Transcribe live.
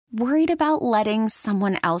Worried about letting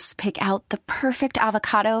someone else pick out the perfect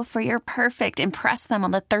avocado for your perfect impress them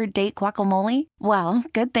on the third date guacamole? Well,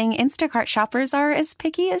 good thing Instacart shoppers are as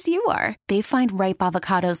picky as you are. They find ripe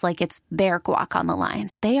avocados like it's their guac on the line.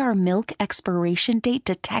 They are milk expiration date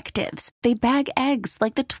detectives. They bag eggs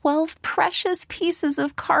like the 12 precious pieces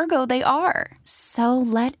of cargo they are. So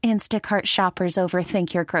let Instacart shoppers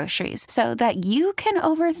overthink your groceries so that you can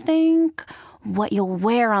overthink what you'll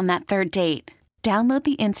wear on that third date. Download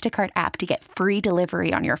the Instacart app to get free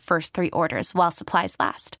delivery on your first 3 orders while supplies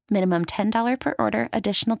last. Minimum $10 per order.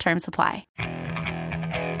 Additional terms apply.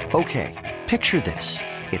 Okay, picture this.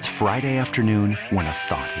 It's Friday afternoon when a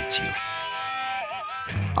thought hits you.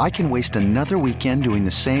 I can waste another weekend doing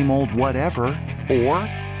the same old whatever, or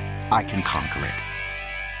I can conquer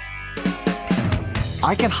it.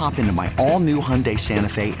 I can hop into my all-new Hyundai Santa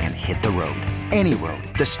Fe and hit the road. Any road.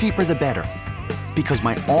 The steeper, the better. Because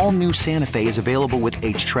my all-new Santa Fe is available with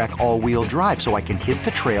H-Track all-wheel drive, so I can hit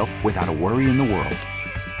the trail without a worry in the world.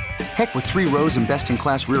 Heck, with 3 rows and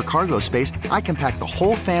best-in-class rear cargo space, I can pack the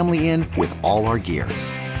whole family in with all our gear.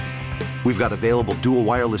 We've got available dual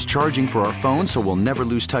wireless charging for our phones, so we'll never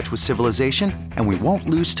lose touch with civilization, and we won't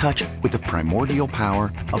lose touch with the primordial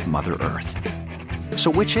power of Mother Earth.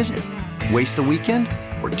 So which is it? Waste the weekend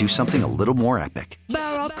or do something a little more epic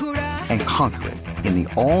and conquer it in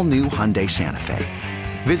the all-new Hyundai Santa Fe?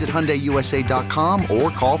 Visit HyundaiUSA.com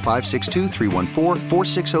or call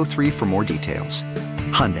 562-314-4603 for more details.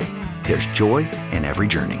 Hyundai, there's joy in every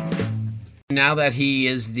journey. Now that he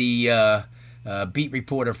is the beat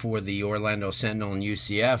reporter for the Orlando Sentinel and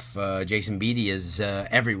UCF, Jason Beatty is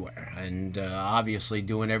everywhere and obviously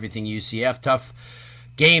doing everything UCF. Tough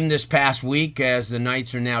game this past week as the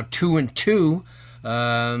Knights are now 2-2.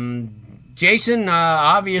 Jason,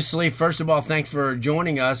 obviously, first of all, thanks for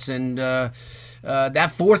joining us. And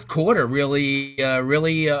that fourth quarter really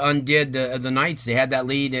undid the Knights. They had that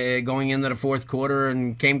lead going into the fourth quarter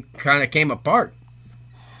and came apart.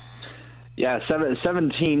 Yeah,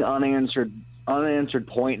 17 unanswered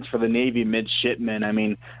points for the Navy midshipmen. I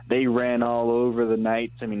mean, they ran all over the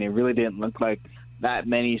Knights. I mean, they really didn't look like that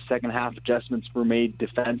many second-half adjustments were made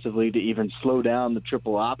defensively to even slow down the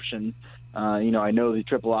triple option. I know the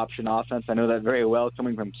triple option offense. I know that very well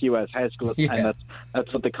coming from Key West High School at the time.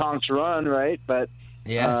 That's what the Conks run, right? But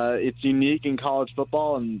yes. It's unique in college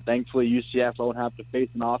football, and thankfully UCF won't have to face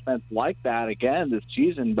an offense like that again this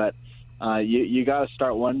season. But you got to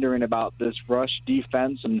start wondering about this rush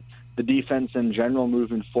defense and the defense in general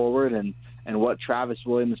moving forward, and what Travis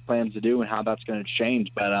Williams plans to do and how that's going to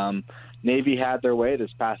change. But Navy had their way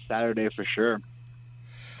this past Saturday for sure.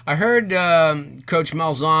 I heard Coach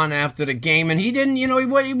Malzahn after the game, and he didn't,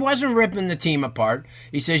 he wasn't ripping the team apart.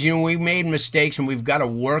 He says, we made mistakes and we've got to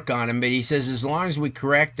work on them. But he says, as long as we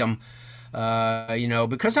correct them,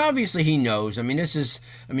 because obviously he knows. I mean,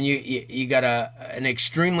 you got an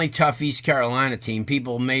extremely tough East Carolina team.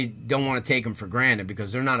 People don't want to take them for granted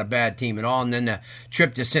because they're not a bad team at all. And then the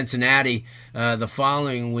trip to Cincinnati the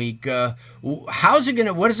following week. What is it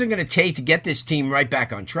going to take to get this team right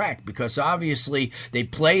back on track? Because obviously they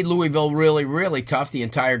played Louisville really, really tough the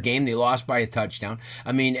entire game. They lost by a touchdown.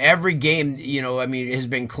 I mean, every game, has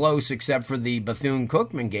been close except for the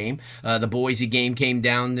Bethune-Cookman game. The Boise game came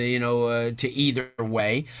down to either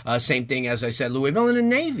way. Same thing, as I said, Louisville and the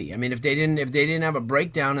Navy. I mean, if they didn't have a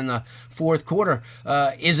breakdown in the fourth quarter,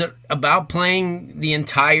 is it about playing the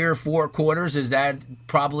entire 4 quarters? Is that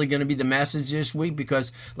probably going to be the message this week?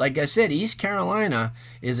 Because, like I said, East Carolina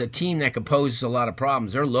is a team that could pose a lot of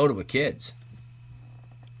problems. They're loaded with kids.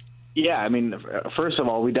 Yeah, I mean, first of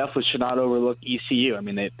all, we definitely should not overlook ECU. I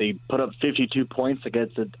mean, they put up 52 points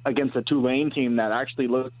against a Tulane team that actually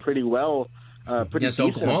looked pretty well. Against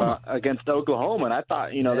Oklahoma. Against Oklahoma, and I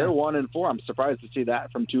thought, they're 1-4. I'm surprised to see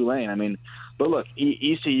that from Tulane. I mean, but look,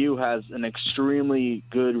 ECU has an extremely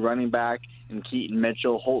good running back in Keaton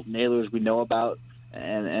Mitchell, Holton Ahlers we know about,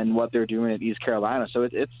 and what they're doing at East Carolina. So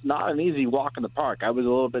it's not an easy walk in the park. I was a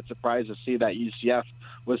little bit surprised to see that UCF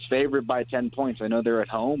was favored by 10 points. I know they're at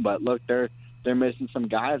home, but look, they're missing some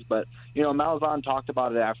guys. But Malzahn talked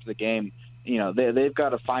about it after the game. They've got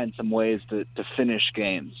to find some ways to finish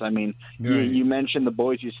games. I mean, right. You mentioned the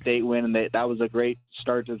Boise State win, and that was a great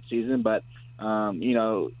start to the season. But,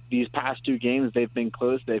 these past 2 games, they've been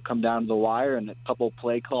close. They've come down to the wire and a couple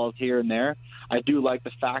play calls here and there. I do like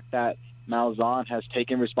the fact that Malzahn has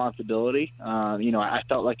taken responsibility. I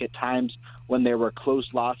felt like at times when there were close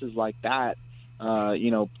losses like that,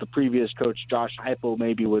 the previous coach, Josh Heupel,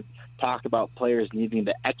 maybe would talk about players needing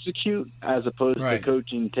to execute as opposed to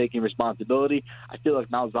coaching taking responsibility. I feel like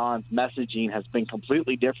Malzahn's messaging has been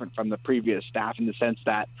completely different from the previous staff in the sense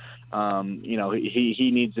that,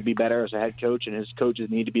 he needs to be better as a head coach, and his coaches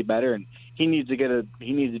need to be better, and he needs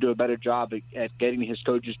to do a better job at getting his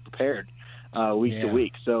coaches prepared week to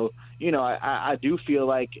week. So, I do feel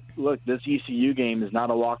like, look, this ECU game is not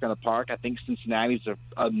a walk in the park. I think Cincinnati's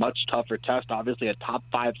a much tougher test, obviously a top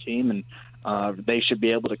 5 team, and they should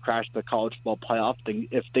be able to crash the college football playoff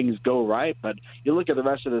if things go right. But you look at the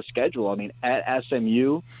rest of the schedule. I mean, at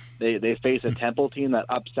SMU, they face a Temple team that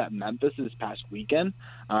upset Memphis this past weekend.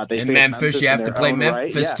 In Memphis, you have to play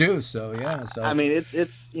Memphis too. So I mean,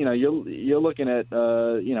 it's you're looking at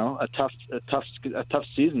a tough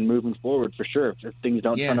season moving forward for sure if things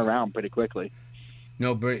don't turn around pretty quickly.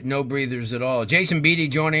 No breathers at all. Jason Beatty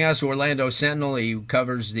joining us, Orlando Sentinel. He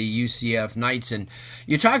covers the UCF Knights, and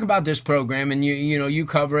you talk about this program, and you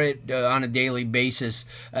cover it on a daily basis,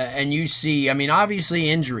 and you see, I mean, obviously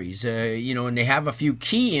injuries, and they have a few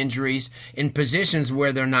key injuries in positions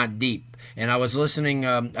where they're not deep. And I was listening,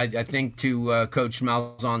 I think, to Coach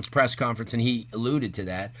Malzahn's press conference, and he alluded to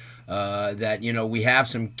that. That we have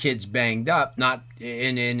some kids banged up. Not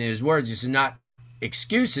in his words, this is not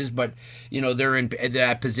excuses, but they're in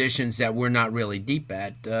positions that we're not really deep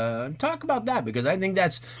at. Talk about that, because I think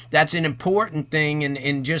that's an important thing,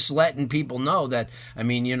 and just letting people know that, I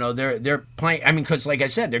mean, they're playing. I mean, because like I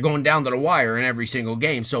said, they're going down to the wire in every single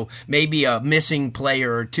game. So maybe a missing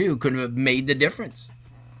player or two could have made the difference.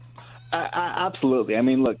 Absolutely. I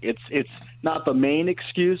mean, look, it's not the main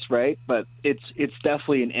excuse, right? But it's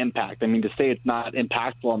definitely an impact. I mean, to say it's not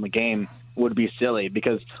impactful on the game would be silly,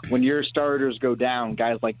 because when your starters go down,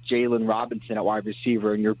 guys like Jalen Robinson at wide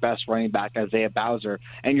receiver, and your best running back Isaiah Bowser,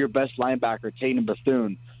 and your best linebacker Tatum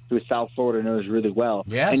Bethune, who South Florida knows really well,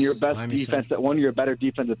 and your best defense, one of your better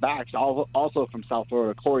defensive backs, also from South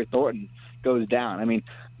Florida, Corey Thornton, goes down. I mean,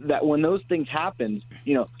 that when those things happen,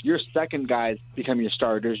 your second guys become your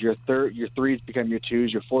starters, your threes become your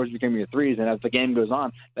twos, your fours become your threes, and as the game goes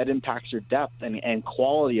on, that impacts your depth and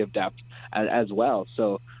quality of depth as well.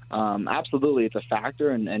 So absolutely, it's a factor,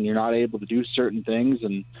 and you're not able to do certain things,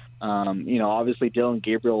 and obviously Dillon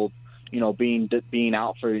Gabriel, being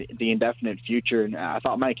out for the indefinite future, and I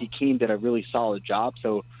thought Mikey Keene did a really solid job.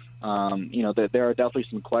 So there are definitely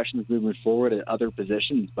some questions moving forward at other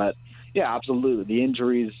positions, but yeah, absolutely. The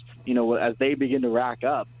injuries, as they begin to rack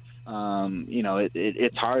up,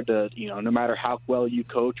 it's hard to, no matter how well you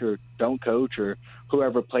coach or don't coach or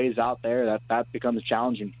whoever plays out there, that becomes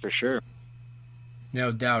challenging for sure.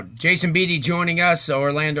 No doubt. Jason Beatty joining us,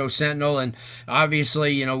 Orlando Sentinel, and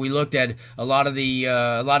obviously, we looked at a lot of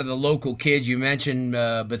the local kids. You mentioned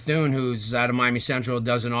Bethune, who's out of Miami Central,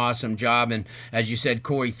 does an awesome job, and as you said,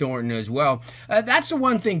 Corey Thornton as well. That's the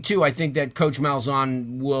one thing too. I think that Coach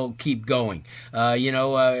Malzahn will keep going.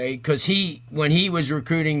 Because when he was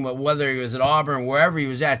recruiting, whether he was at Auburn, wherever he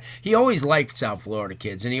was at, he always liked South Florida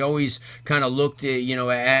kids, and he always kind of looked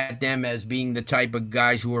at them as being the type of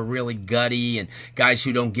guys who are really gutty and guys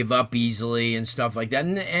who don't give up easily and stuff like that.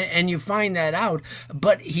 And you find that out.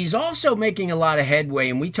 But he's also making a lot of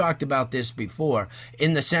headway, and we talked about this before,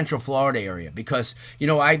 in the Central Florida area. Because,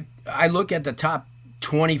 I look at the top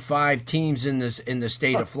 25 teams in the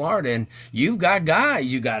state of Florida, and you've got guys.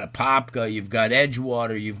 You've got Apopka, you've got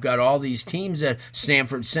Edgewater, you've got all these teams at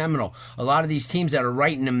Stanford Seminole. A lot of these teams that are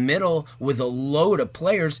right in the middle with a load of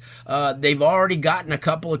players. They've already gotten a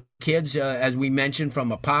couple of kids, as we mentioned, from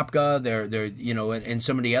Apopka. They're in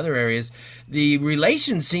some of the other areas. The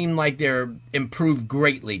relations seem like they're improved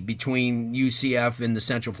greatly between UCF and the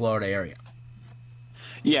Central Florida area.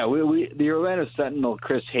 Yeah, the Orlando Sentinel,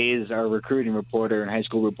 Chris Hayes, our recruiting reporter and high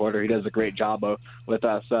school reporter, he does a great job with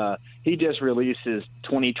us. He just released his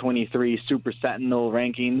 2023 Super Sentinel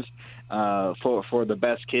rankings for the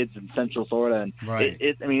best kids in Central Florida, and right.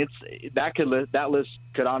 That list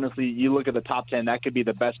could honestly, you look at the top 10, that could be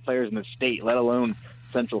the best players in the state, let alone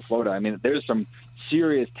Central Florida. I mean, there's some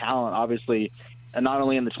serious talent, obviously, and not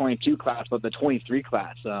only in the 22 class, but the 23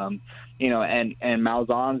 class. And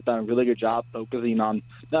Malzahn's done a really good job focusing on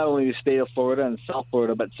not only the state of Florida and South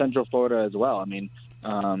Florida, but Central Florida as well. I mean,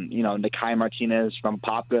 Nakai Martinez from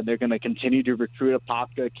Apopka, they're going to continue to recruit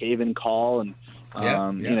Apopka, Caven Call, and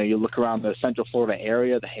you look around the Central Florida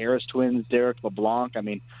area, the Harris twins, Derek LeBlanc. I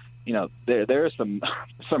mean, there is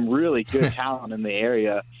some really good talent in the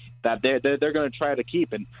area that they're going to try to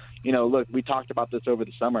keep. And look, we talked about this over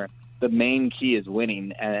the summer. The main key is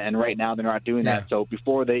winning, and right now they're not doing that. So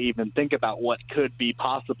before they even think about what could be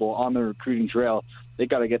possible on the recruiting trail, they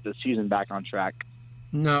got to get the season back on track.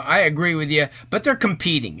 No, I agree with you, but they're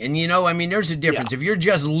competing. And, there's a difference. If you're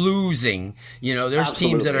just losing, there's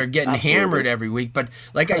teams that are getting hammered every week. But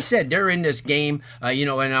like I said, they're in this game,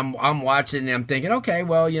 and I'm watching and I'm thinking, okay,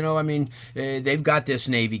 well, they've got this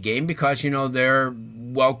Navy game because, they're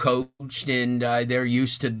well coached and they're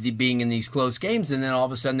used to being in these close games, and then all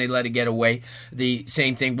of a sudden they let it get away. The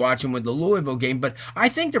same thing watching with the Louisville game. But I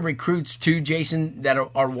think the recruits too, Jason, that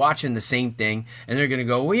are watching the same thing, and they're going to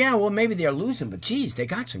go, well, maybe they're losing, but geez, they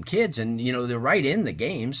got some kids, and they're right in the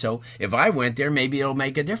game. So if I went there, maybe it'll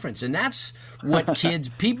make a difference. And that's what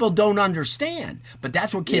people don't understand, but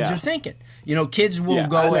that's what kids are thinking. Kids will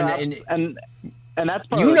go and that's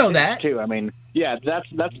part of the pitch too. I mean,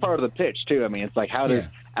 that's part of the pitch too. I mean, it's like how does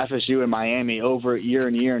FSU and Miami over year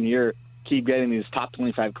and year and year keep getting these top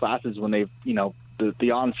 25 classes when they've,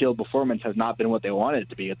 the on-field performance has not been what they wanted it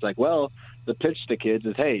to be. It's like, well, the pitch to kids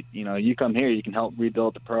is, hey, you come here, you can help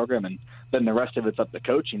rebuild the program, and then the rest of it's up to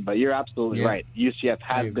coaching. But you're absolutely right. UCF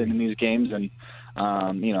has been in these games, and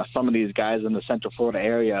some of these guys in the Central Florida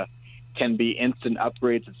area can be instant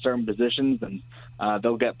upgrades at certain positions, and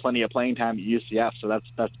they'll get plenty of playing time at UCF. So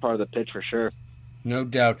that's part of the pitch for sure. No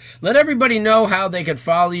doubt. Let everybody know how they could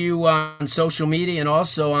follow you on social media and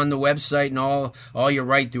also on the website and all you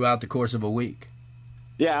write throughout the course of a week.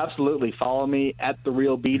 Yeah, absolutely. Follow me at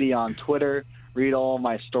TheRealBeatty on Twitter. Read all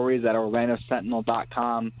my stories at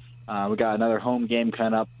OrlandoSentinel.com. We got another home game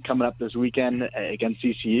coming up this weekend against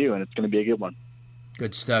ECU, and it's going to be a good one.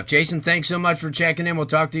 Good stuff. Jason, thanks so much for checking in. We'll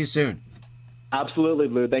talk to you soon. Absolutely,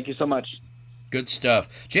 Lou. Thank you so much. Good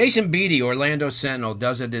stuff. Jason Beatty, Orlando Sentinel,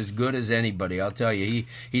 does it as good as anybody. I'll tell you,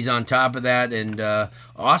 he's on top of that, and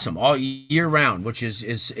awesome all year round, which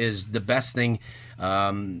is the best thing.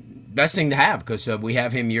 Best thing to have, because we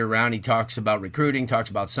have him year round. He talks about recruiting, talks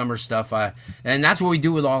about summer stuff, and that's what we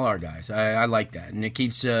do with all our guys. I like that, and it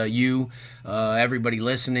keeps everybody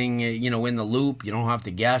listening, in the loop. You don't have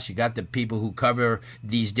to guess. You got the people who cover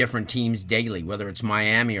these different teams daily, whether it's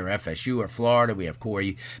Miami or FSU or Florida. We have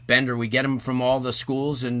Corey Bender. We get him from all the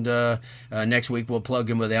schools, and next week we'll plug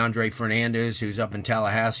him with Andre Fernandez, who's up in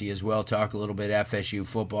Tallahassee as well. Talk a little bit FSU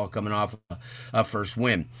football coming off a first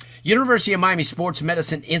win. University of Miami Sports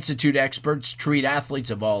Medicine Institute experts treat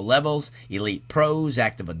athletes of all levels, elite pros,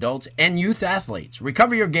 active adults, and youth athletes.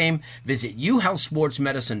 Recover your game. Visit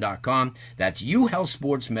uhealthsportsmedicine.com. That's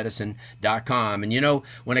uhealthsportsmedicine.com. And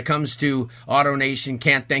when it comes to AutoNation,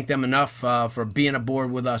 can't thank them enough for being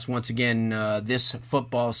aboard with us once again this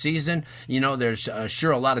football season. There's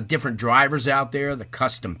sure a lot of different drivers out there, the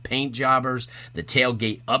custom paint jobbers, the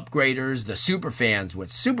tailgate upgraders, the super fans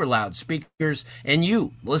with super loud speakers, and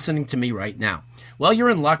you listening to me right now. Well,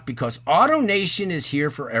 you're in luck because AutoNation is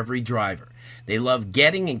here for every driver. They love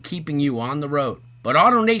getting and keeping you on the road. But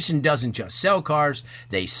AutoNation doesn't just sell cars,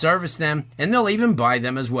 they service them, and they'll even buy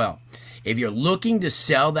them as well. If you're looking to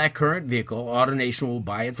sell that current vehicle, AutoNation will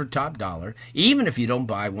buy it for top dollar, even if you don't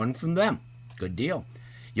buy one from them. Good deal.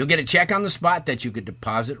 You'll get a check on the spot that you could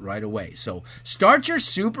deposit right away. So start your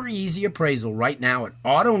super easy appraisal right now at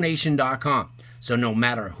AutoNation.com. So no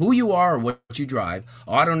matter who you are or what you drive,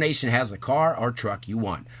 AutoNation has the car or truck you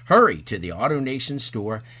want. Hurry to the AutoNation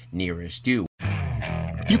store nearest you.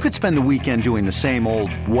 You could spend the weekend doing the same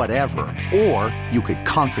old whatever, or you could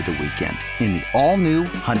conquer the weekend in the all-new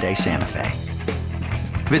Hyundai Santa Fe.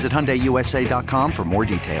 Visit HyundaiUSA.com for more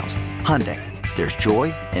details. Hyundai, there's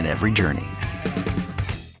joy in every journey.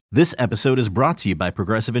 This episode is brought to you by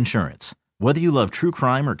Progressive Insurance. Whether you love true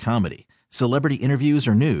crime or comedy, celebrity interviews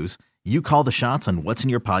or news, you call the shots on what's in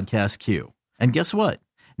your podcast queue. And guess what?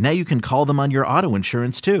 Now you can call them on your auto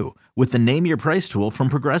insurance too with the Name Your Price tool from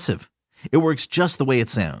Progressive. It works just the way it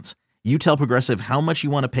sounds. You tell Progressive how much you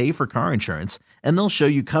want to pay for car insurance, and they'll show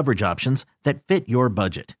you coverage options that fit your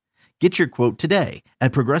budget. Get your quote today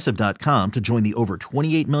at Progressive.com to join the over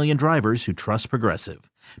 28 million drivers who trust Progressive.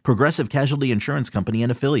 Progressive Casualty Insurance Company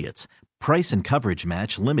and Affiliates. Price and coverage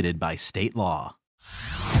match limited by state law.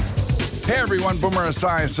 Hey everyone, Boomer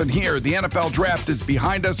Esiason here. The NFL Draft is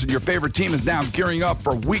behind us and your favorite team is now gearing up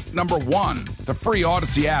for week number 1. The free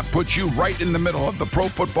Odyssey app puts you right in the middle of the pro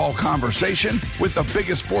football conversation with the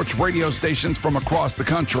biggest sports radio stations from across the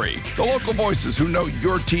country. The local voices who know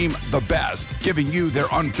your team the best, giving you their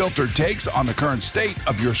unfiltered takes on the current state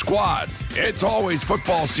of your squad. It's always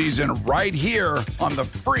football season right here on the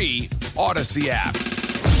free Odyssey app.